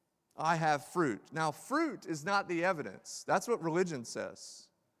 I have fruit. Now, fruit is not the evidence. That's what religion says.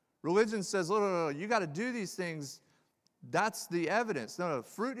 Religion says, no, you got to do these things. That's the evidence. No,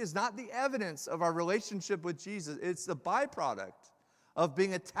 fruit is not the evidence of our relationship with Jesus. It's the byproduct of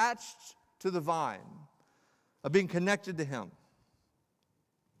being attached to the vine, of being connected to him.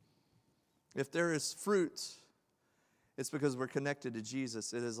 If there is fruit, it's because we're connected to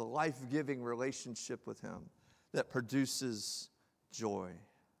Jesus. It is a life-giving relationship with him that produces joy.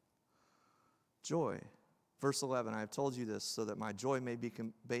 Joy. Verse 11, I have told you this so that my joy may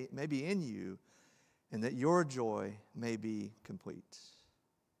be in you and that your joy may be complete.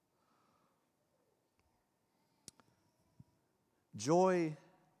 Joy,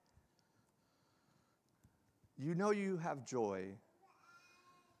 you have joy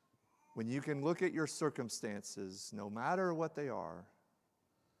when you can look at your circumstances, no matter what they are,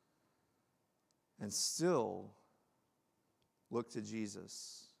 and still look to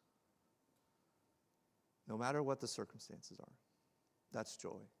Jesus, no matter what the circumstances are. That's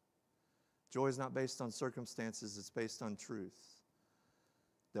joy. Joy is not based on circumstances, it's based on truth,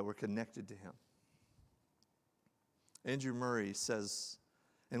 that we're connected to him. Andrew Murray says,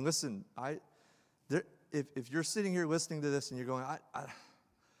 and listen, if you're sitting here listening to this and you're going,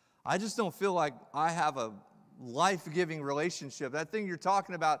 I just don't feel like I have a life-giving relationship. That thing you're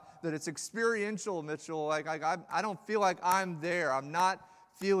talking about, that it's experiential, Mitchell, like I don't feel like I'm there. I'm not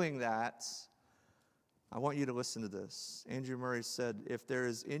feeling that. I want you to listen to this. Andrew Murray said, if there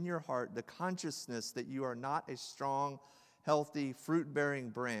is in your heart the consciousness that you are not a strong, healthy,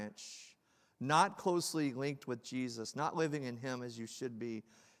 fruit-bearing branch, not closely linked with Jesus, not living in him as you should be,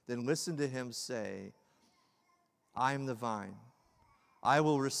 then listen to him say, I am the vine. I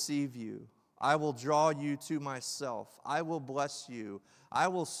will receive you. I will draw you to myself. I will bless you. I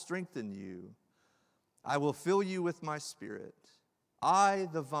will strengthen you. I will fill you with my Spirit. I,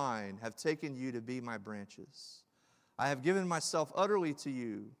 the vine, have taken you to be my branches. I have given myself utterly to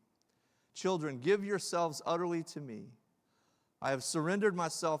you. Children, give yourselves utterly to me. I have surrendered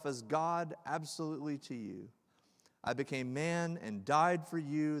myself as God absolutely to you. I became man and died for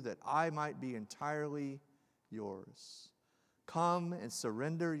you that I might be entirely yours. Come and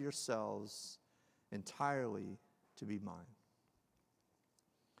surrender yourselves entirely to be mine.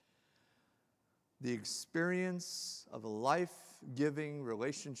 The experience of a life-giving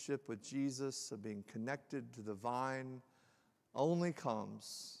relationship with Jesus, of being connected to the vine, only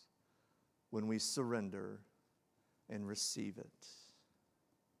comes when we surrender and receive it.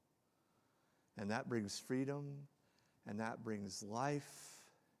 And that brings freedom, and that brings life,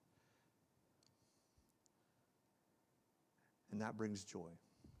 and that brings joy.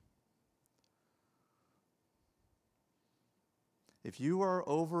 If you are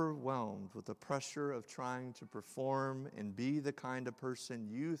overwhelmed with the pressure of trying to perform and be the kind of person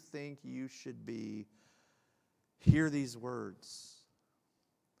you think you should be, hear these words.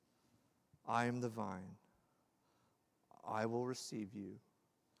 I am the vine. I will receive you.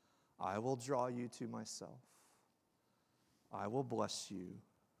 I will draw you to myself. I will bless you.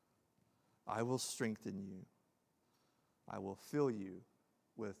 I will strengthen you. I will fill you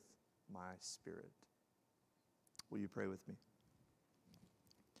with my Spirit. Will you pray with me?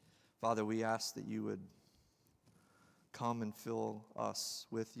 Father, we ask that you would come and fill us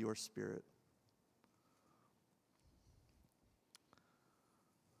with your Spirit.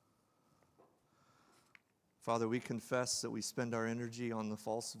 Father, we confess that we spend our energy on the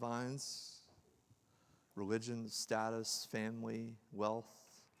false vines, religion, status, family, wealth.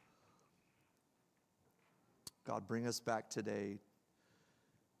 God, bring us back today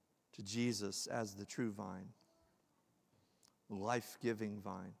to Jesus as the true vine, life-giving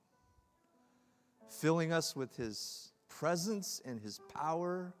vine, filling us with his presence and his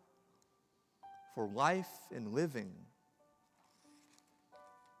power for life and living.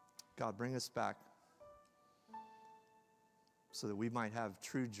 God, bring us back so that we might have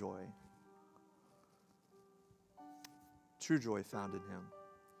true joy found in him,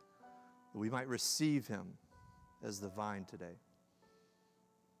 that we might receive him as the vine today.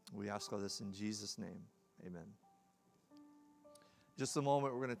 We ask all this in Jesus' name. Amen. Just a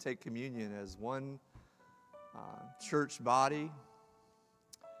moment, we're going to take communion as one church body.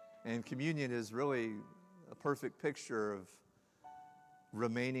 And communion is really a perfect picture of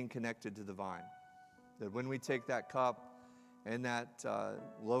remaining connected to the vine. That when we take that cup and that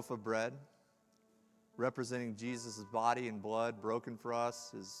loaf of bread, representing Jesus' body and blood broken for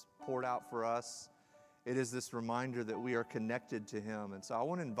us, is poured out for us, it is this reminder that we are connected to him. And so I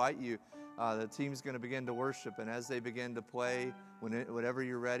want to invite you, the team's going to begin to worship, and as they begin to play, whenever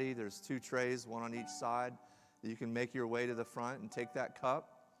you're ready, there's 2 trays, one on each side, that you can make your way to the front and take that cup.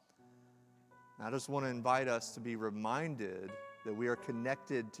 And I just want to invite us to be reminded that we are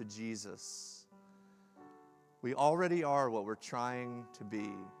connected to Jesus. We already are what we're trying to be.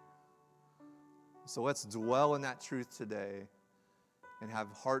 So let's dwell in that truth today and have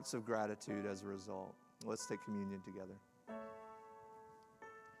hearts of gratitude as a result. Let's take communion together.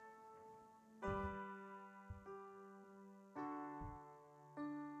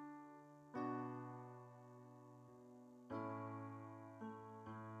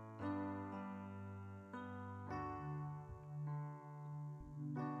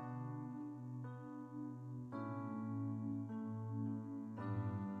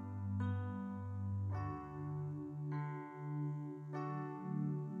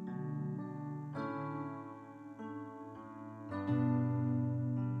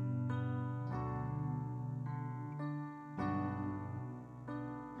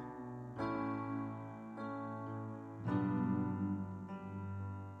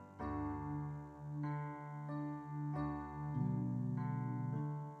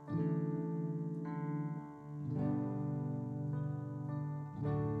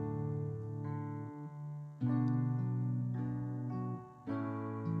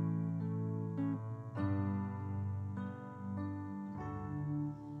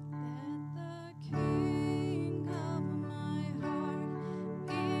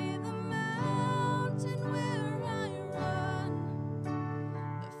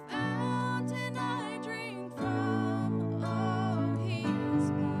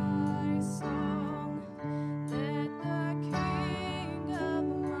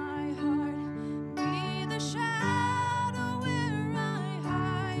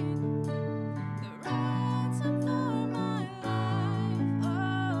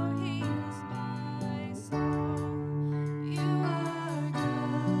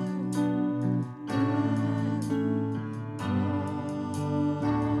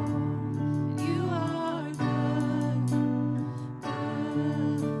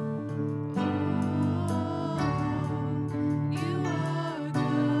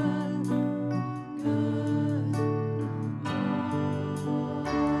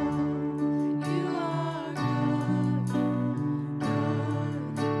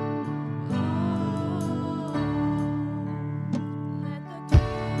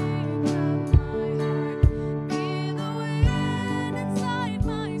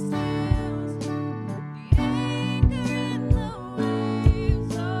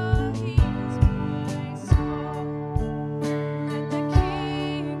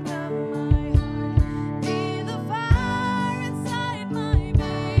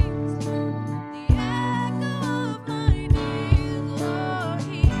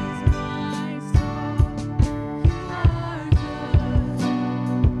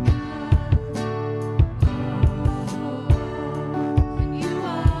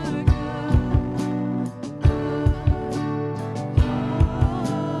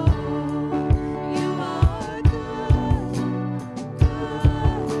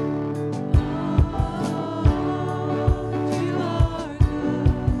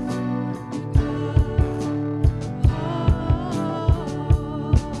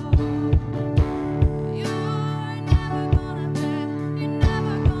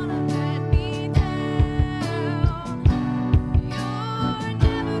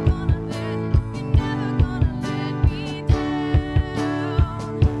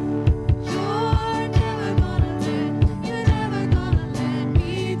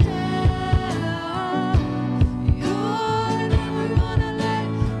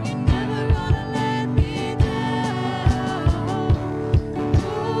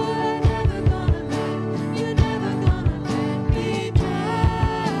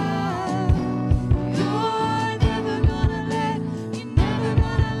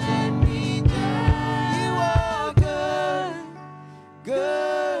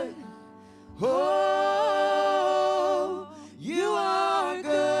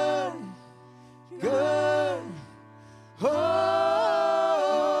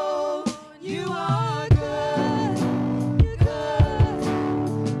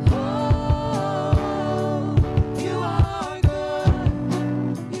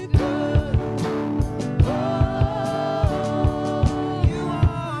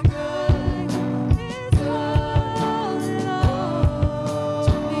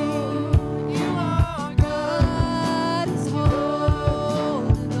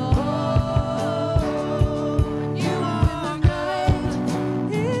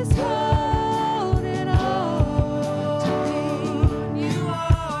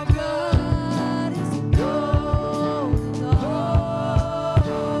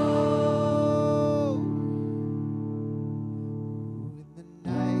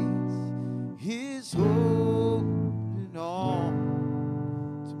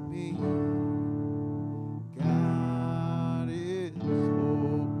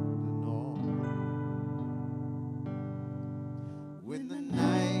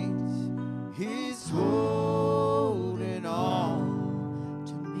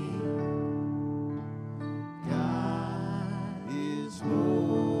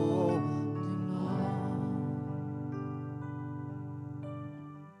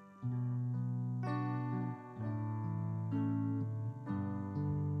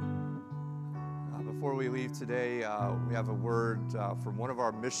 we leave today, we have a word from one of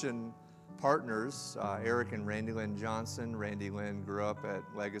our mission partners, Eric and Randy Lynn Johnson. Randy Lynn grew up at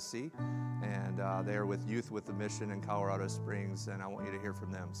Legacy, and they are with Youth with a Mission in Colorado Springs, and I want you to hear from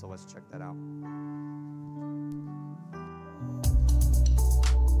them. So let's check that out.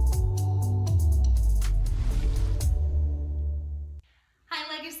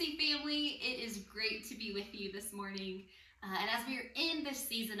 Hi, Legacy family. It is great to be with you this morning. And as we are in this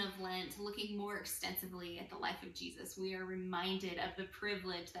season of Lent, looking more extensively at the life of Jesus, we are reminded of the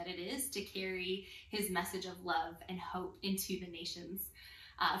privilege that it is to carry his message of love and hope into the nations.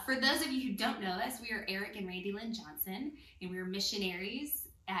 For those of you who don't know us, we are Eric and Randy Lynn Johnson, and we are missionaries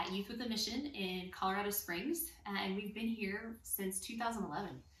at Youth with a Mission in Colorado Springs, and we've been here since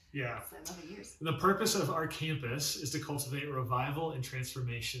 2011. Yeah. So 11 years. The purpose of our campus is to cultivate revival and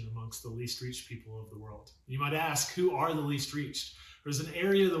transformation amongst the least reached people of the world. You might ask, who are the least reached? There's an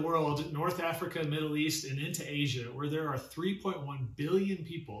area of the world, North Africa, Middle East, and into Asia, where there are 3.1 billion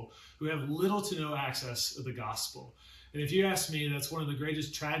people who have little to no access to the gospel. And if you ask me, that's one of the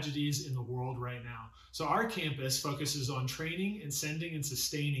greatest tragedies in the world right now. So our campus focuses on training and sending and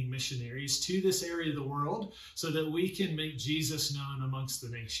sustaining missionaries to this area of the world so that we can make Jesus known amongst the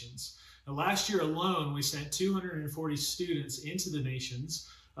nations. Now, last year alone, we sent 240 students into the nations.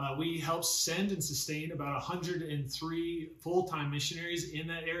 We helped send and sustain about 103 full-time missionaries in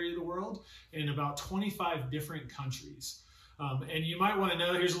that area of the world in about 25 different countries. And you might want to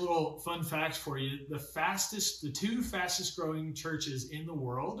know, here's a little fun fact for you. The two fastest growing churches in the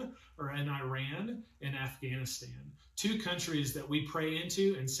world are in Iran and Afghanistan, two countries that we pray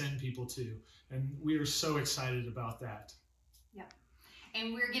into and send people to. And we are so excited about that. Yep.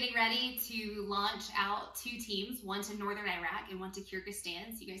 And we're getting ready to launch out 2 teams, one to Northern Iraq and one to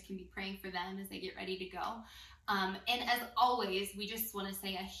Kyrgyzstan. So you guys can be praying for them as they get ready to go. And as always, we just want to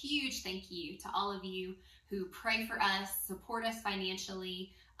say a huge thank you to all of you who pray for us, support us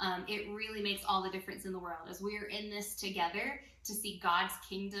financially. It really makes all the difference in the world as we are in this together to see God's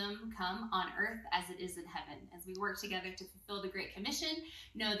kingdom come on earth as it is in heaven. As we work together to fulfill the Great Commission,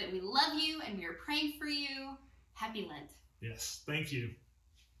 know that we love you and we are praying for you. Happy Lent. Yes, thank you.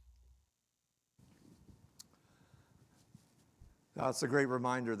 It's a great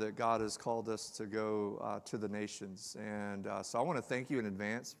reminder that God has called us to go to the nations. And so I want to thank you in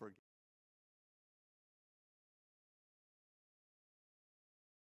advance for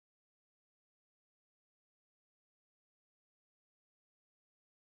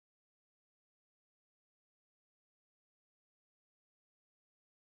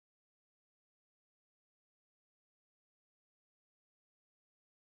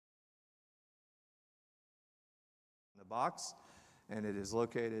the box, and it is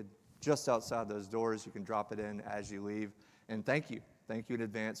located just outside those doors. You can drop it in as you leave. And thank you in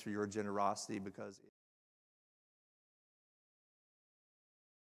advance for your generosity, because